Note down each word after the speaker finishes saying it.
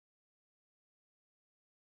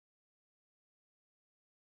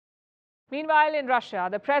Meanwhile, in Russia,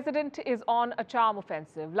 the president is on a charm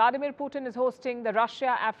offensive. Vladimir Putin is hosting the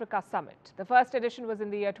Russia-Africa Summit. The first edition was in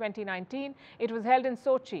the year 2019. It was held in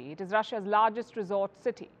Sochi. It is Russia's largest resort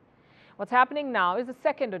city. What's happening now is the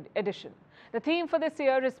second edition. The theme for this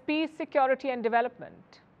year is peace, security and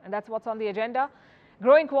development. And that's what's on the agenda.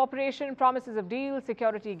 Growing cooperation, promises of deals,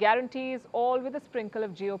 security guarantees, all with a sprinkle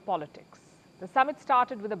of geopolitics. The summit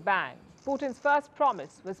started with a bang. Putin's first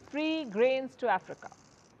promise was free grains to Africa.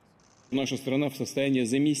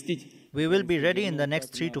 We will be ready in the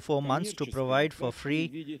next 3 to 4 months to provide for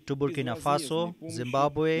free to Burkina Faso,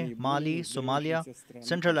 Zimbabwe, Mali, Somalia,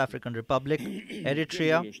 Central African Republic,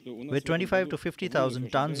 Eritrea, with 25 to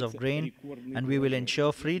 50,000 tons of grain, and we will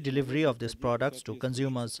ensure free delivery of these products to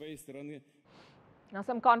consumers. Now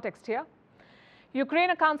some context here. Ukraine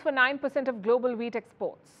accounts for 9% of global wheat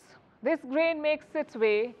exports. This grain makes its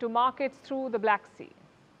way to markets through the Black Sea.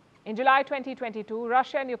 In July 2022,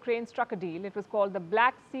 Russia and Ukraine struck a deal. It was called the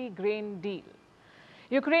Black Sea Grain Deal.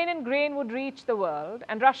 Ukrainian grain would reach the world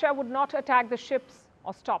and Russia would not attack the ships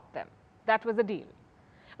or stop them. That was the deal.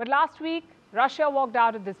 But last week, Russia walked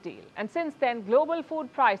out of this deal. And since then, global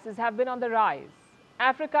food prices have been on the rise.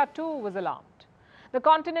 Africa too was alarmed. The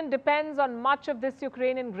continent depends on much of this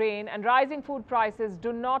Ukrainian grain, and rising food prices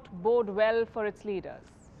do not bode well for its leaders.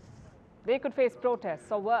 They could face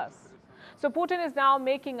protests or worse. So Putin is now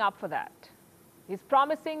making up for that. He's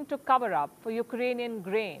promising to cover up for Ukrainian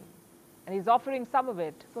grain, and he's offering some of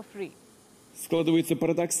it for free.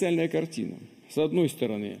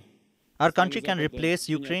 Our country can replace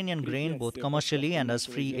Ukrainian grain both commercially and as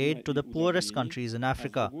free aid to the poorest countries in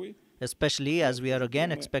Africa, especially as we are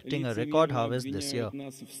again expecting a record harvest this year.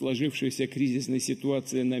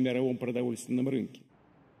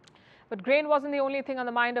 But grain wasn't the only thing on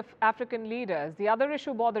the mind of African leaders. The other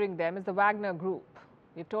issue bothering them is the Wagner Group.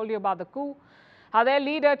 We've told you about the coup, how their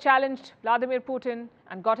leader challenged Vladimir Putin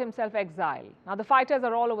and got himself exiled. Now the fighters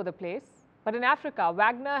are all over the place, but in Africa,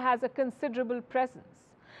 Wagner has a considerable presence.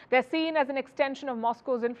 They're seen as an extension of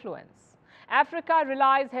Moscow's influence. Africa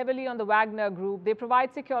relies heavily on the Wagner Group. They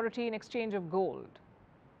provide security in exchange of gold.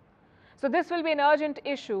 So this will be an urgent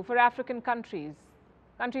issue for African countries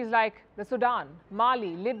like the Sudan,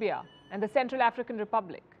 Mali, Libya, and the Central African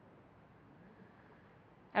Republic.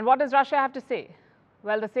 And what does Russia have to say?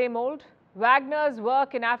 Well, the same old. Wagner's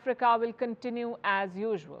work in Africa will continue as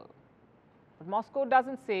usual. But Moscow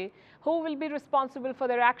doesn't say who will be responsible for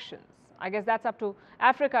their actions. I guess that's up to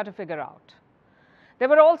Africa to figure out. There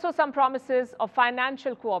were also some promises of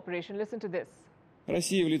financial cooperation. Listen to this.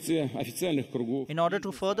 In order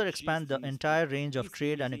to further expand the entire range of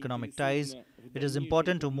trade and economic ties, it is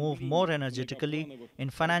important to move more energetically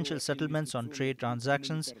in financial settlements on trade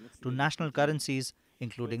transactions to national currencies,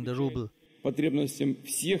 including the ruble.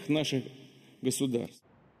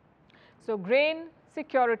 So grain,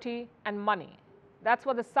 security and money. That's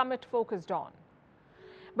what the summit focused on.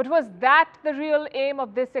 But was that the real aim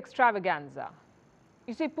of this extravaganza?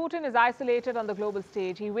 You see, Putin is isolated on the global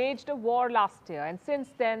stage. He waged a war last year, and since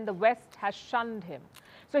then, the West has shunned him.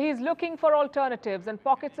 So he's looking for alternatives and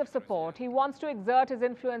pockets of support. He wants to exert his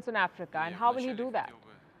influence in Africa. And how will he do that?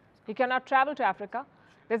 He cannot travel to Africa.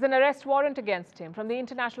 There's an arrest warrant against him from the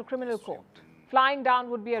International Criminal Court. Flying down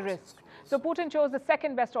would be a risk. So Putin chose the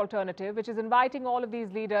second best alternative, which is inviting all of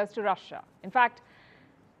these leaders to Russia. In fact,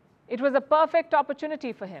 it was a perfect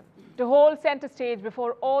opportunity for him to hold center stage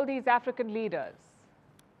before all these African leaders.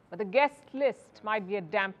 But the guest list might be a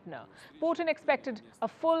dampener. Putin expected a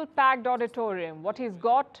full-packed auditorium. What he's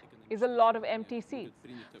got is a lot of empty seats.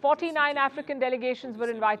 49 African delegations were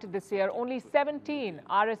invited this year. Only 17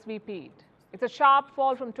 RSVP'd. It's a sharp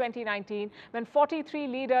fall from 2019 when 43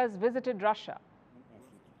 leaders visited Russia.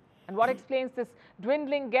 And what explains this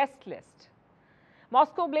dwindling guest list?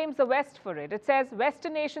 Moscow blames the West for it. It says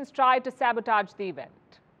Western nations tried to sabotage the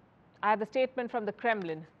event. I have the statement from the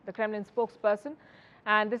Kremlin spokesperson.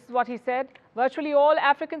 And this is what he said. Virtually all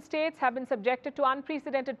African states have been subjected to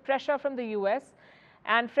unprecedented pressure from the US,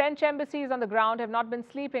 and French embassies on the ground have not been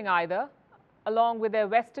sleeping either, along with their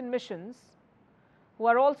Western missions, who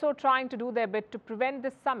are also trying to do their bit to prevent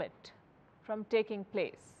this summit from taking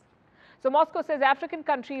place. So Moscow says African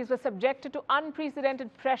countries were subjected to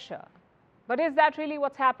unprecedented pressure. But is that really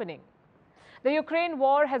what's happening? The Ukraine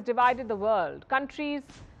war has divided the world. Countries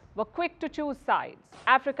were quick to choose sides.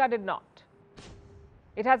 Africa did not.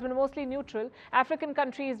 It has been mostly neutral. African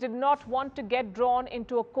countries did not want to get drawn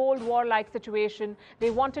into a Cold War-like situation. They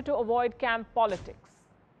wanted to avoid camp politics.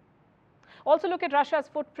 Also look at Russia's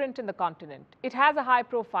footprint in the continent. It has a high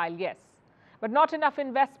profile, yes, but not enough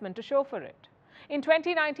investment to show for it. In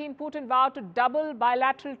 2019, Putin vowed to double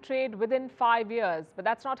bilateral trade within 5 years, but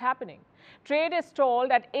that's not happening. Trade is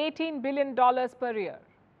stalled at $18 billion per year.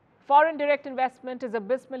 Foreign direct investment is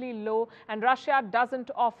abysmally low, and Russia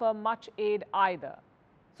doesn't offer much aid either.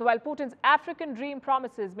 So while Putin's African dream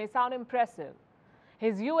promises may sound impressive,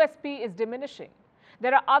 his USP is diminishing.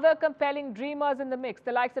 There are other compelling dreamers in the mix,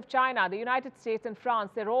 the likes of China, the United States, and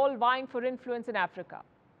France. They're all vying for influence in Africa.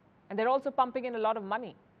 And they're also pumping in a lot of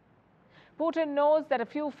money. Putin knows that a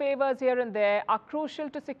few favors here and there are crucial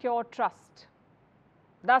to secure trust,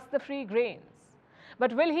 thus the free grains.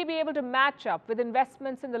 But will he be able to match up with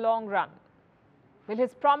investments in the long run? Will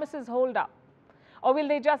his promises hold up? Or will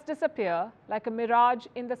they just disappear like a mirage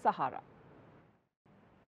in the Sahara?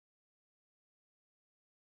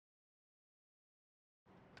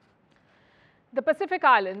 The Pacific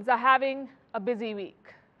Islands are having a busy week.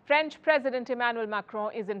 French President Emmanuel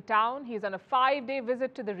Macron is in town. He's on a 5-day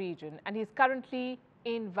visit to the region, and he's currently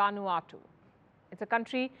in Vanuatu. It's a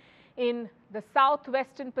country in the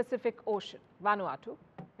southwestern Pacific Ocean, Vanuatu.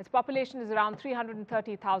 Its population is around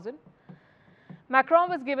 330,000. Macron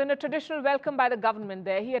was given a traditional welcome by the government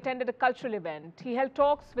there. He attended a cultural event. He held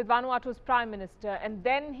talks with Vanuatu's Prime Minister, and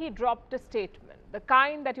then he dropped a statement, the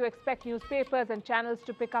kind that you expect newspapers and channels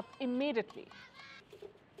to pick up immediately.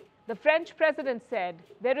 The French president said,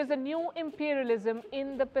 there is a new imperialism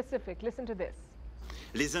in the Pacific. Listen to this.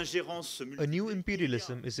 A new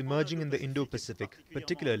imperialism is emerging in the Indo-Pacific,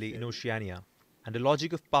 particularly in Oceania, and a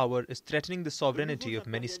logic of power is threatening the sovereignty of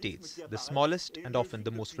many states, the smallest and often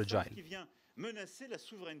the most fragile.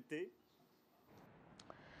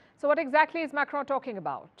 So what exactly is Macron talking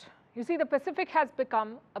about? You see, the Pacific has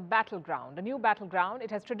become a battleground, a new battleground. It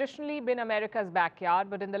has traditionally been America's backyard,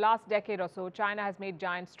 but in the last decade or so, China has made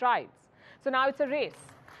giant strides. So now it's a race.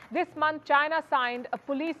 This month, China signed a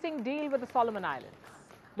policing deal with the Solomon Islands.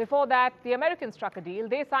 Before that, the Americans struck a deal.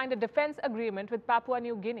 They signed a defense agreement with Papua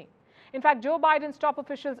New Guinea. In fact, Joe Biden's top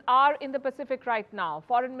officials are in the Pacific right now.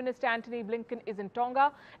 Foreign Minister Antony Blinken is in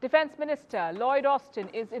Tonga. Defense Minister Lloyd Austin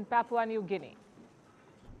is in Papua New Guinea.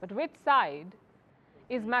 But which side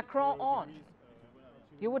is Macron on?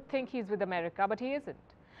 You would think he's with America, but he isn't.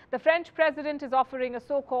 The French president is offering a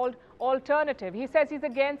so-called alternative. He says he's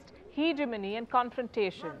against hegemony and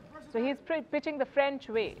confrontation. So he's pitching the French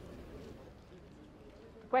way.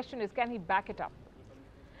 The question is, can he back it up?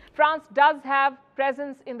 France does have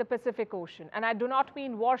presence in the Pacific Ocean, and I do not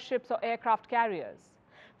mean warships or aircraft carriers.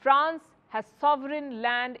 France has sovereign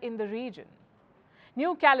land in the region.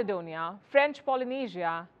 New Caledonia, French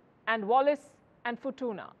Polynesia, and Wallis and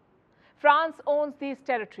Futuna. France owns these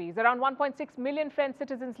territories. Around 1.6 million French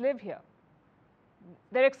citizens live here.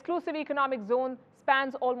 Their exclusive economic zone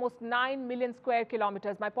spans almost 9 million square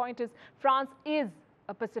kilometers. My point is, France is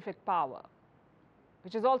a Pacific power,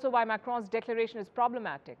 which is also why Macron's declaration is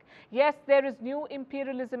problematic. Yes, there is new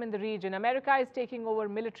imperialism in the region. America is taking over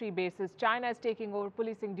military bases. China is taking over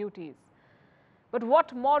policing duties. But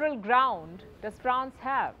what moral ground does France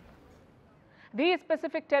have? These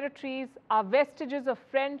Pacific territories are vestiges of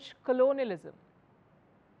French colonialism.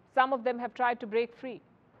 Some of them have tried to break free.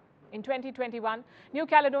 In 2021, New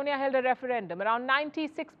Caledonia held a referendum. Around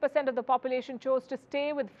 96% of the population chose to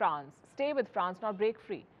stay with France, not break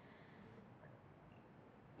free.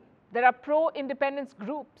 There are pro-independence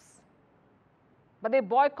groups, but they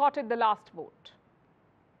boycotted the last vote.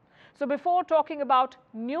 So before talking about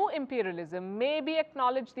new imperialism, maybe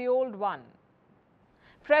acknowledge the old one.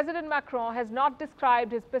 President Macron has not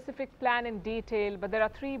described his Pacific plan in detail, but there are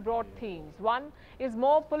 3 broad themes. 1 is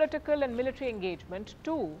more political and military engagement.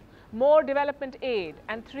 2, more development aid.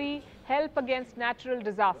 And 3, help against natural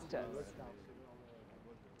disasters.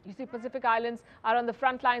 You see, Pacific Islands are on the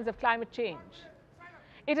front lines of climate change.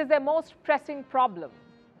 It is their most pressing problem.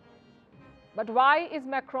 But why is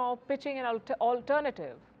Macron pitching an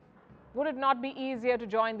alternative? Would it not be easier to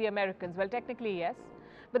join the Americans? Well, technically, yes.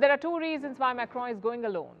 But there are 2 reasons why Macron is going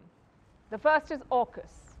alone. The first is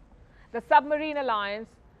AUKUS, the submarine alliance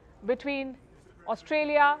between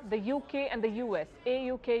Australia, the UK, and the US,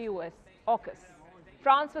 AUKUS, AUKUS.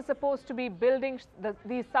 France was supposed to be building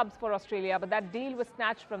these subs for Australia, but that deal was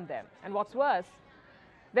snatched from them. And what's worse,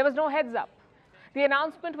 there was no heads up. The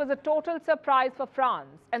announcement was a total surprise for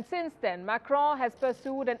France. And since then, Macron has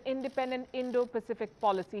pursued an independent Indo-Pacific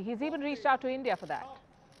policy. He's even reached out to India for that.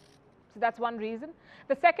 So that's one reason.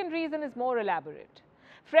 The second reason is more elaborate.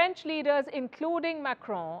 French leaders, including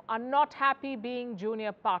Macron, are not happy being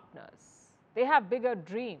junior partners. They have bigger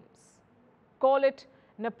dreams. Call it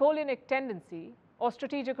Napoleonic tendency or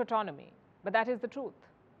strategic autonomy, but that is the truth.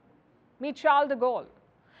 Meet Charles de Gaulle.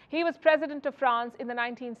 He was president of France in the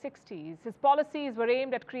 1960s. His policies were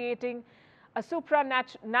aimed at creating a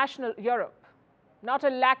supranational Europe, not a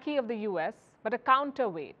lackey of the US, but a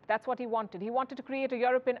counterweight. That's what he wanted. He wanted to create a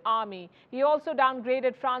European army. He also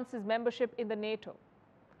downgraded France's membership in the NATO.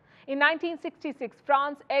 In 1966,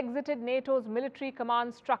 France exited NATO's military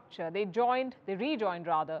command structure. They rejoined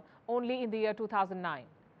rather, only in the year 2009.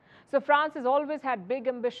 So France has always had big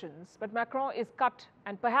ambitions, but Macron is cut,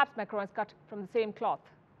 and perhaps Macron is cut from the same cloth.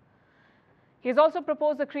 He has also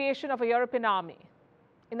proposed the creation of a European army.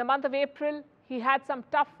 In the month of April, he had some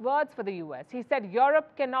tough words for the US. He said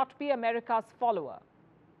Europe cannot be America's follower.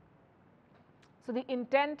 So the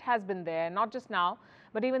intent has been there, not just now,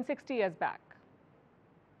 but even 60 years back.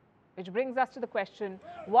 Which brings us to the question,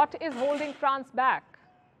 what is holding France back?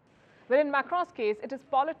 Well, in Macron's case, it is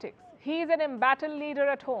politics. He is an embattled leader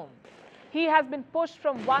at home. He has been pushed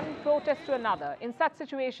from one protest to another. In such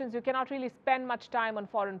situations, you cannot really spend much time on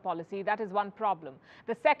foreign policy. That is one problem.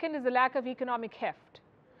 The second is the lack of economic heft.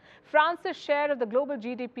 France's share of the global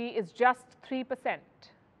GDP is just 3%.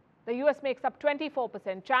 The US makes up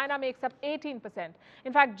 24%. China makes up 18%.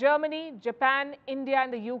 In fact, Germany, Japan, India,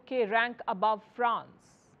 and the UK rank above France.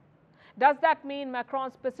 Does that mean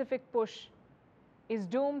Macron's Pacific push is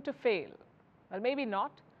doomed to fail? Well, maybe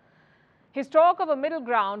not. His talk of a middle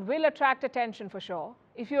ground will attract attention for sure.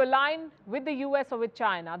 If you align with the US or with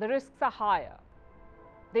China, the risks are higher.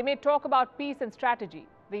 They may talk about peace and strategy,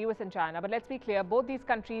 the US and China, but let's be clear, both these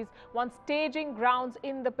countries want staging grounds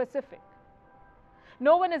in the Pacific.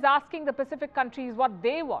 No one is asking the Pacific countries what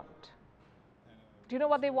they want. Do you know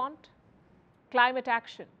what they want? Climate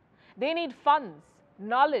action. They need funds,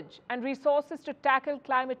 knowledge, and resources to tackle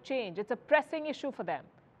climate change. It's a pressing issue for them,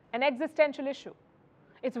 an existential issue.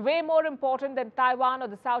 It's way more important than Taiwan or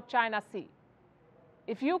the South China Sea.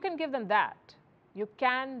 If you can give them that, you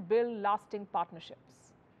can build lasting partnerships.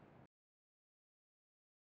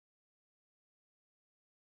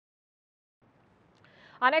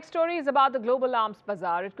 Our next story is about the global arms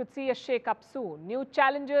bazaar. It could see a shake-up soon. New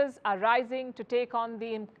challenges are rising to take on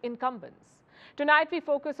the incumbents. Tonight, we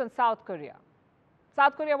focus on South Korea.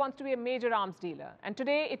 South Korea wants to be a major arms dealer, and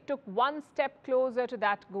today it took one step closer to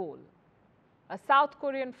that goal. A South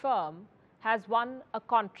Korean firm has won a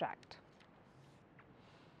contract.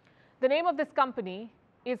 The name of this company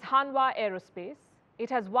is Hanwha Aerospace. It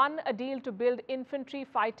has won a deal to build infantry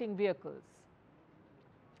fighting vehicles.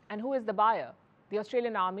 And who is the buyer? The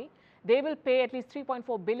Australian Army. They will pay at least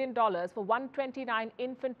 $3.4 billion for 129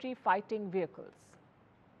 infantry fighting vehicles.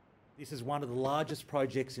 This is one of the largest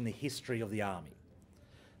projects in the history of the Army.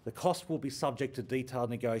 The cost will be subject to detailed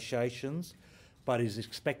negotiations, but is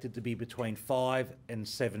expected to be between $5 and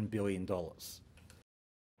 $7 billion.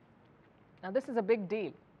 Now, this is a big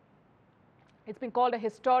deal. It's been called a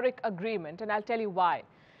historic agreement, and I'll tell you why.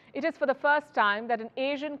 It is for the first time that an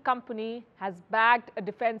Asian company has bagged a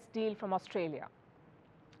defense deal from Australia.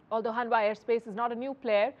 Although Hanwha Aerospace is not a new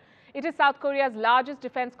player, it is South Korea's largest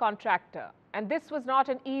defense contractor. And this was not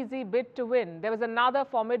an easy bid to win. There was another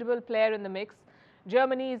formidable player in the mix,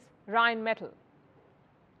 Germany's Rheinmetall.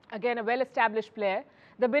 Again, a well-established player.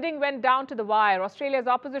 The bidding went down to the wire. Australia's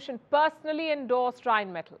opposition personally endorsed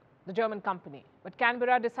Rheinmetall, the German company. But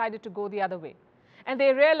Canberra decided to go the other way. And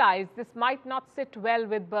they realized this might not sit well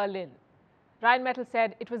with Berlin. Rheinmetall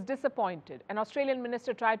said it was disappointed. An Australian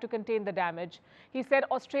minister tried to contain the damage. He said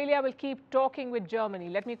Australia will keep talking with Germany.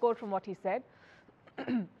 Let me quote from what he said.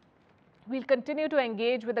 We'll continue to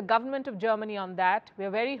engage with the government of Germany on that. We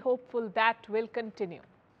are very hopeful that will continue.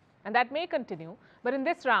 And that may continue, but in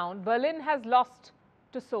this round, Berlin has lost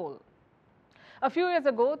to Seoul. A few years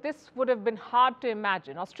ago, this would have been hard to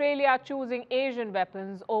imagine, Australia choosing Asian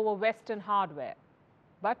weapons over Western hardware.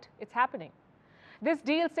 But it's happening. This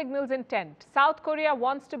deal signals intent. South Korea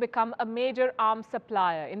wants to become a major arms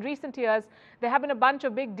supplier. In recent years, there have been a bunch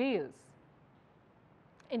of big deals.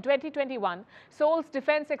 In 2021, Seoul's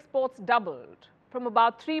defense exports doubled from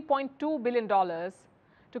about $3.2 billion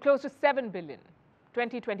to close to $7 billion.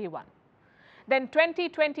 2021. Then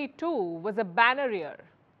 2022 was a banner year.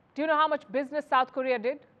 Do you know how much business South Korea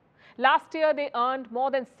did? Last year, they earned more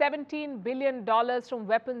than $17 billion from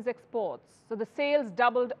weapons exports. So the sales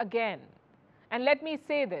doubled again. And let me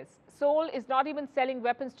say this, Seoul is not even selling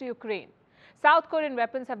weapons to Ukraine. South Korean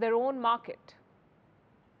weapons have their own market.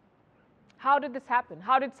 How did this happen?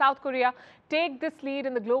 How did South Korea take this lead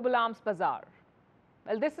in the global arms bazaar?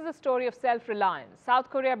 Well, this is a story of self-reliance. South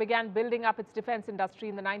Korea began building up its defense industry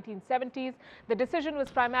in the 1970s. The decision was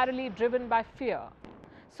primarily driven by fear.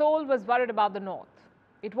 Seoul was worried about the North.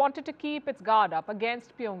 It wanted to keep its guard up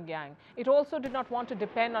against Pyongyang. It also did not want to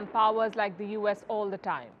depend on powers like the US all the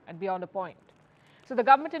time and beyond a point. So the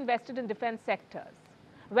government invested in defense sectors.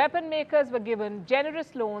 Weapon makers were given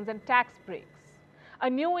generous loans and tax breaks. a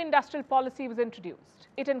new industrial policy was introduced.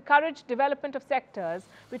 It encouraged development of sectors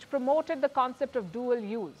which promoted the concept of dual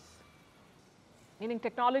use, meaning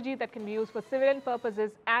technology that can be used for civilian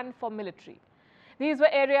purposes and for military. These were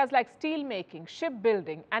areas like steel making,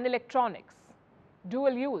 shipbuilding, and electronics.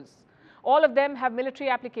 Dual use. All of them have military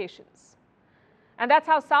applications. And that's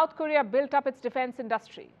how South Korea built up its defense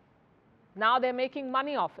industry. Now they're making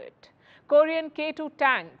money off it. Korean K-2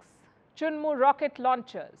 tanks, Chunmoo rocket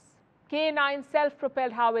launchers, K-9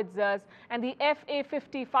 self-propelled howitzers, and the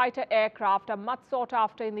F-A-50 fighter aircraft are much sought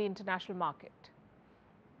after in the international market.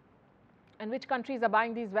 And which countries are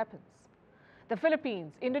buying these weapons? The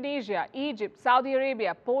Philippines, Indonesia, Egypt, Saudi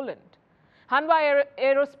Arabia, Poland. Hanwha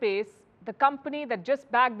Aerospace, the company that just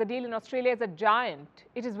bagged the deal in Australia, is a giant.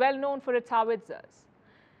 It is well known for its howitzers.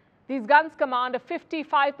 These guns command a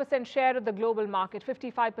 55% share of the global market,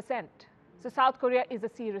 55%. So South Korea is a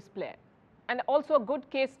serious player. And also a good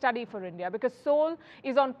case study for India, because Seoul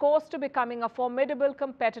is on course to becoming a formidable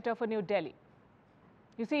competitor for New Delhi.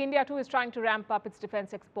 You see, India too is trying to ramp up its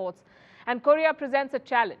defense exports, and Korea presents a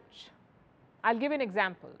challenge. I'll give you an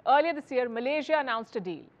example. Earlier this year, Malaysia announced a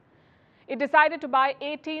deal. It decided to buy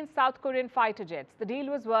 18 South Korean fighter jets. The deal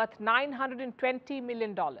was worth $920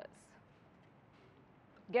 million.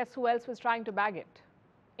 Guess who else was trying to bag it?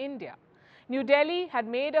 India. New Delhi had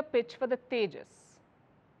made a pitch for the Tejas.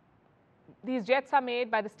 These jets are made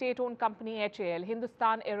by the state-owned company HAL,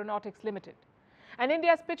 Hindustan Aeronautics Limited. And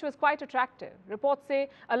India's pitch was quite attractive. Reports say,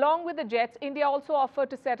 along with the jets, India also offered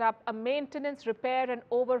to set up a maintenance, repair and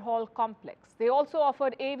overhaul complex. They also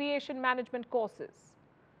offered aviation management courses.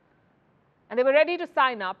 And they were ready to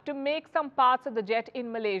sign up to make some parts of the jet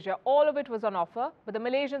in Malaysia. All of it was on offer, but the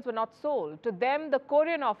Malaysians were not sold. To them, the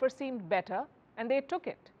Korean offer seemed better, and they took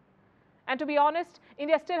it. And to be honest,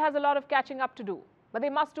 India still has a lot of catching up to do, but they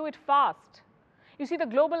must do it fast. You see, the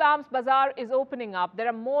global arms bazaar is opening up. There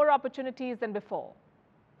are more opportunities than before.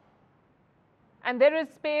 And there is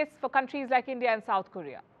space for countries like India and South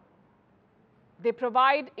Korea. They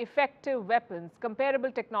provide effective weapons,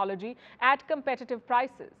 comparable technology at competitive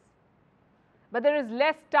prices. But there is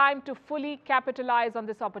less time to fully capitalize on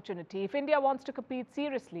this opportunity. If India wants to compete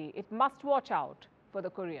seriously, it must watch out for the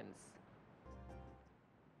Koreans.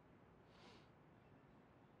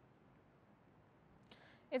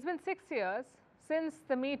 It's been 6 years since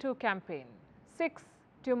the Me Too campaign, 6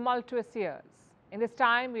 tumultuous years. In this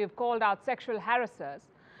time, we have called out sexual harassers.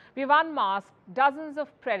 We have unmasked dozens of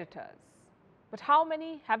predators. But how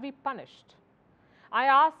many have we punished? I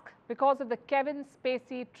ask because of the Kevin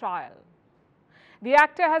Spacey trial. The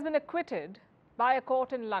actor has been acquitted by a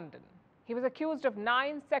court in London. He was accused of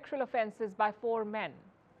 9 sexual offences by 4 men.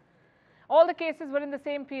 All the cases were in the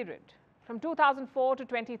same period, from 2004 to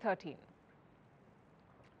 2013.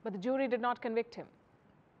 But the jury did not convict him.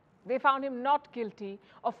 They found him not guilty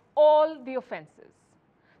of all the offences.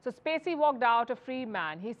 So Spacey walked out a free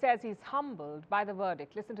man. He says he's humbled by the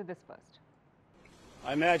verdict. Listen to this first.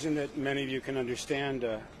 I imagine that many of you can understand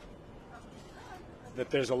that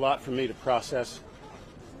there's a lot for me to process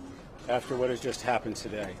after what has just happened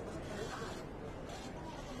today.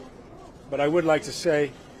 But I would like to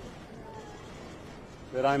say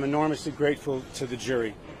that I'm enormously grateful to the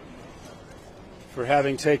jury for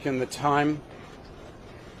having taken the time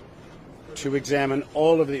to examine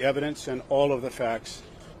all of the evidence and all of the facts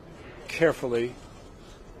carefully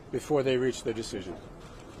before they reach their decision.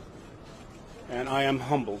 And I am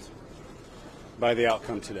humbled by the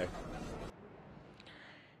outcome today.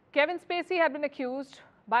 Kevin Spacey had been accused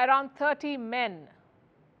by around 30 men.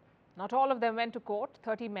 Not all of them went to court,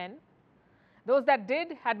 30 men. Those that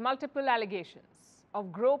did had multiple allegations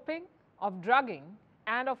of groping, of drugging,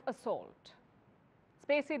 and of assault.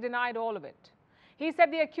 Spacey denied all of it. He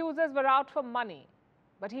said the accusers were out for money,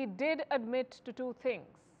 but he did admit to 2 things.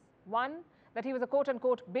 1, that he was a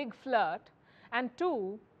quote-unquote big flirt, and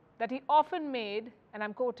 2, that he often made, and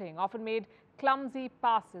I'm quoting, often made clumsy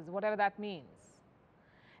passes, whatever that means.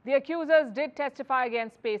 The accusers did testify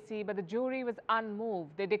against Spacey, but the jury was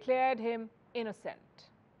unmoved. They declared him innocent.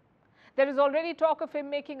 There is already talk of him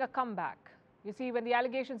making a comeback. You see, when the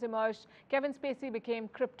allegations emerged, Kevin Spacey became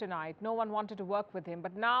kryptonite. No one wanted to work with him,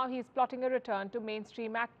 but now he's plotting a return to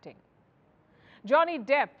mainstream acting. Johnny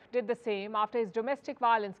Depp did the same after his domestic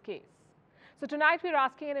violence case. So tonight we're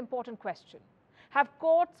asking an important question. Have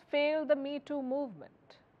courts failed the Me Too movement?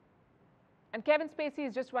 And Kevin Spacey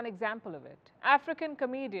is just one example of it. American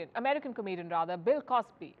comedian, Bill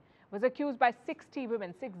Cosby, was accused by 60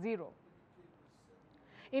 women, 60.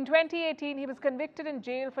 In 2018, he was convicted in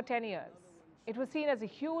jail for 10 years. It was seen as a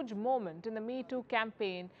huge moment in the Me Too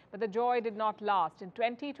campaign, but the joy did not last. In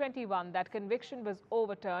 2021, that conviction was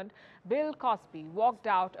overturned. Bill Cosby walked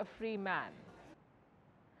out a free man.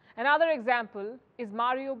 Another example is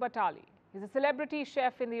Mario Batali. He's a celebrity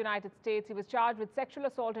chef in the United States. He was charged with sexual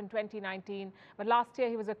assault in 2019, but last year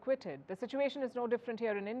he was acquitted. The situation is no different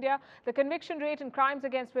here in India. The conviction rate in crimes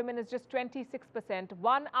against women is just 26%.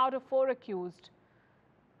 1 out of 4 accused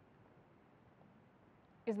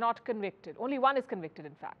is not convicted. Only 1 is convicted,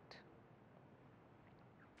 in fact.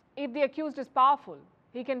 If the accused is powerful,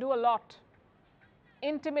 he can do a lot.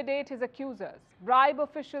 Intimidate his accusers, bribe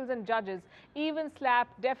officials and judges, even slap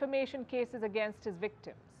defamation cases against his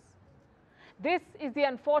victims. This is the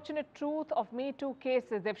unfortunate truth of Me Too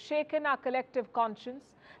cases. They've shaken our collective conscience.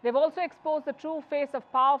 They've also exposed the true face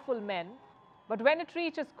of powerful men. But when it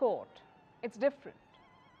reaches court, it's different.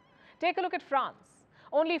 Take a look at France.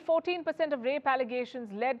 Only 14% of rape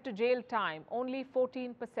allegations led to jail time, only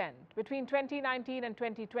 14%. Between 2019 and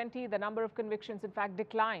 2020, the number of convictions, in fact,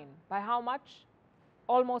 declined. By how much?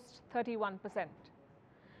 Almost 31%.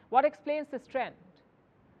 What explains this trend?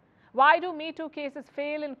 Why do Me Too cases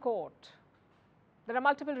fail in court? There are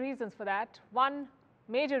multiple reasons for that. One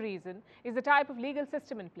major reason is the type of legal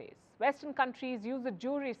system in place. Western countries use a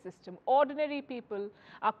jury system. Ordinary people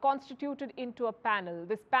are constituted into a panel.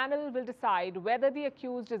 This panel will decide whether the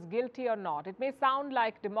accused is guilty or not. It may sound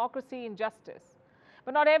like democracy in justice,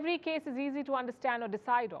 but not every case is easy to understand or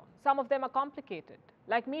decide on. Some of them are complicated,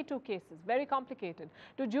 like Me Too cases, very complicated.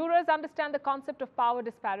 Do jurors understand the concept of power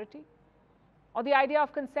disparity or the idea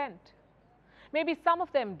of consent? Maybe some of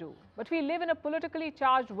them do, but we live in a politically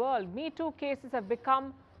charged world. Me Too cases have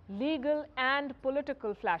become legal and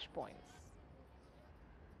political flashpoints.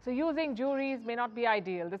 So using juries may not be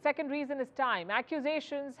ideal. The second reason is time.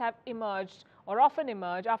 Accusations have emerged or often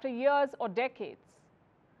emerge after years or decades.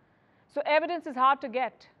 So evidence is hard to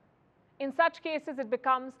get. In such cases, it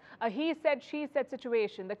becomes a he said, she said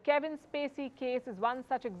situation. The Kevin Spacey case is one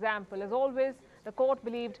such example. As always, the court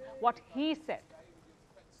believed what he said.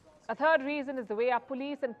 A third reason is the way our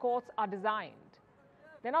police and courts are designed.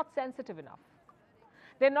 They're not sensitive enough.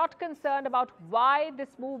 They're not concerned about why this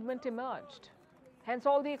movement emerged. Hence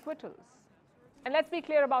all the acquittals. And let's be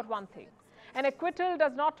clear about one thing. An acquittal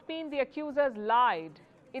does not mean the accusers lied.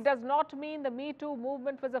 It does not mean the Me Too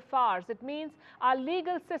movement was a farce. It means our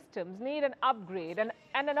legal systems need an upgrade, and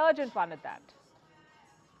an urgent one at that.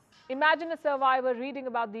 Imagine a survivor reading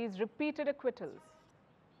about these repeated acquittals.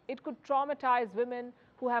 It could traumatize women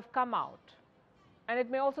who have come out, and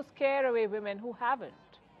it may also scare away women who haven't.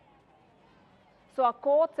 So our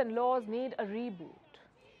courts and laws need a reboot.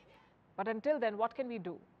 But until then, what can we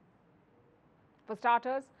do? For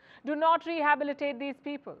starters, do not rehabilitate these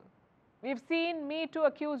people. We've seen Me Too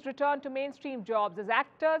accused return to mainstream jobs as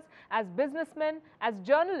actors, as businessmen, as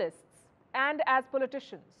journalists, and as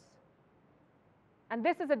politicians. And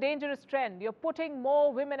this is a dangerous trend. You're putting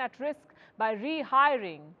more women at risk by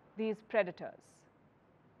rehiring these predators.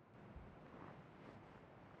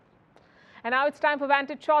 And now it's time for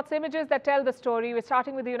Vantage Shots, images that tell the story. We're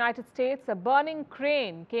starting with the United States. A burning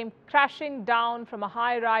crane came crashing down from a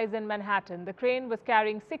high-rise in Manhattan. The crane was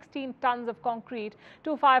carrying 16 tons of concrete.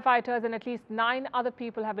 2 firefighters and at least 9 other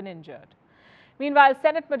people have been injured. Meanwhile,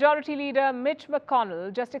 Senate Majority Leader Mitch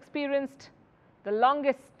McConnell just experienced the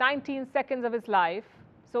longest 19 seconds of his life.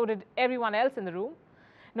 So did everyone else in the room.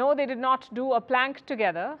 No, they did not do a plank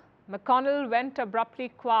together. McConnell went abruptly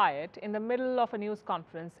quiet in the middle of a news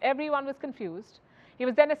conference. Everyone was confused. He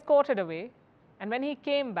was then escorted away, and when he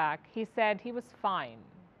came back, he said he was fine.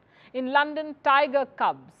 In London, tiger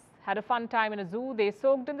cubs had a fun time in a zoo. They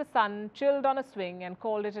soaked in the sun, chilled on a swing, and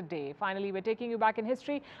called it a day. Finally, we're taking you back in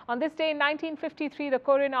history. On this day in 1953, the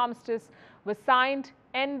Korean armistice was signed,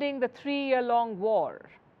 ending the 3-year-long war.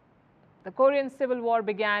 The Korean Civil War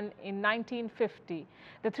began in 1950.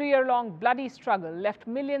 The 3-year-long bloody struggle left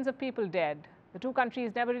millions of people dead. The two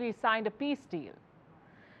countries never really signed a peace deal.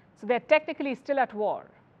 So they're technically still at war.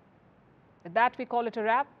 With that, we call it a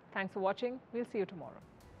wrap. Thanks for watching. We'll see you tomorrow.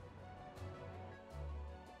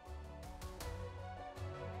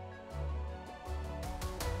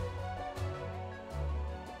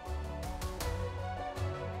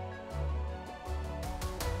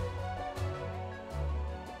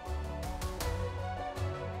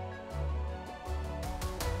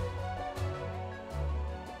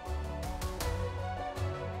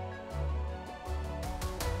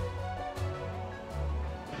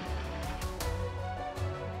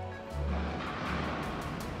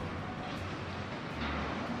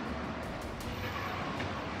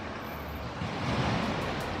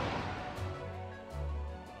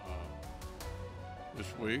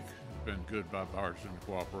 This week, been good bipartisan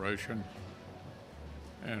cooperation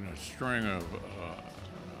and a string of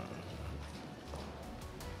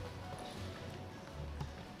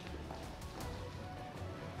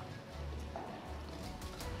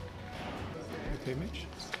Okay, Mitch?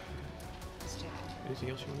 Anything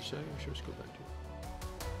else you want to say, or should we just go back to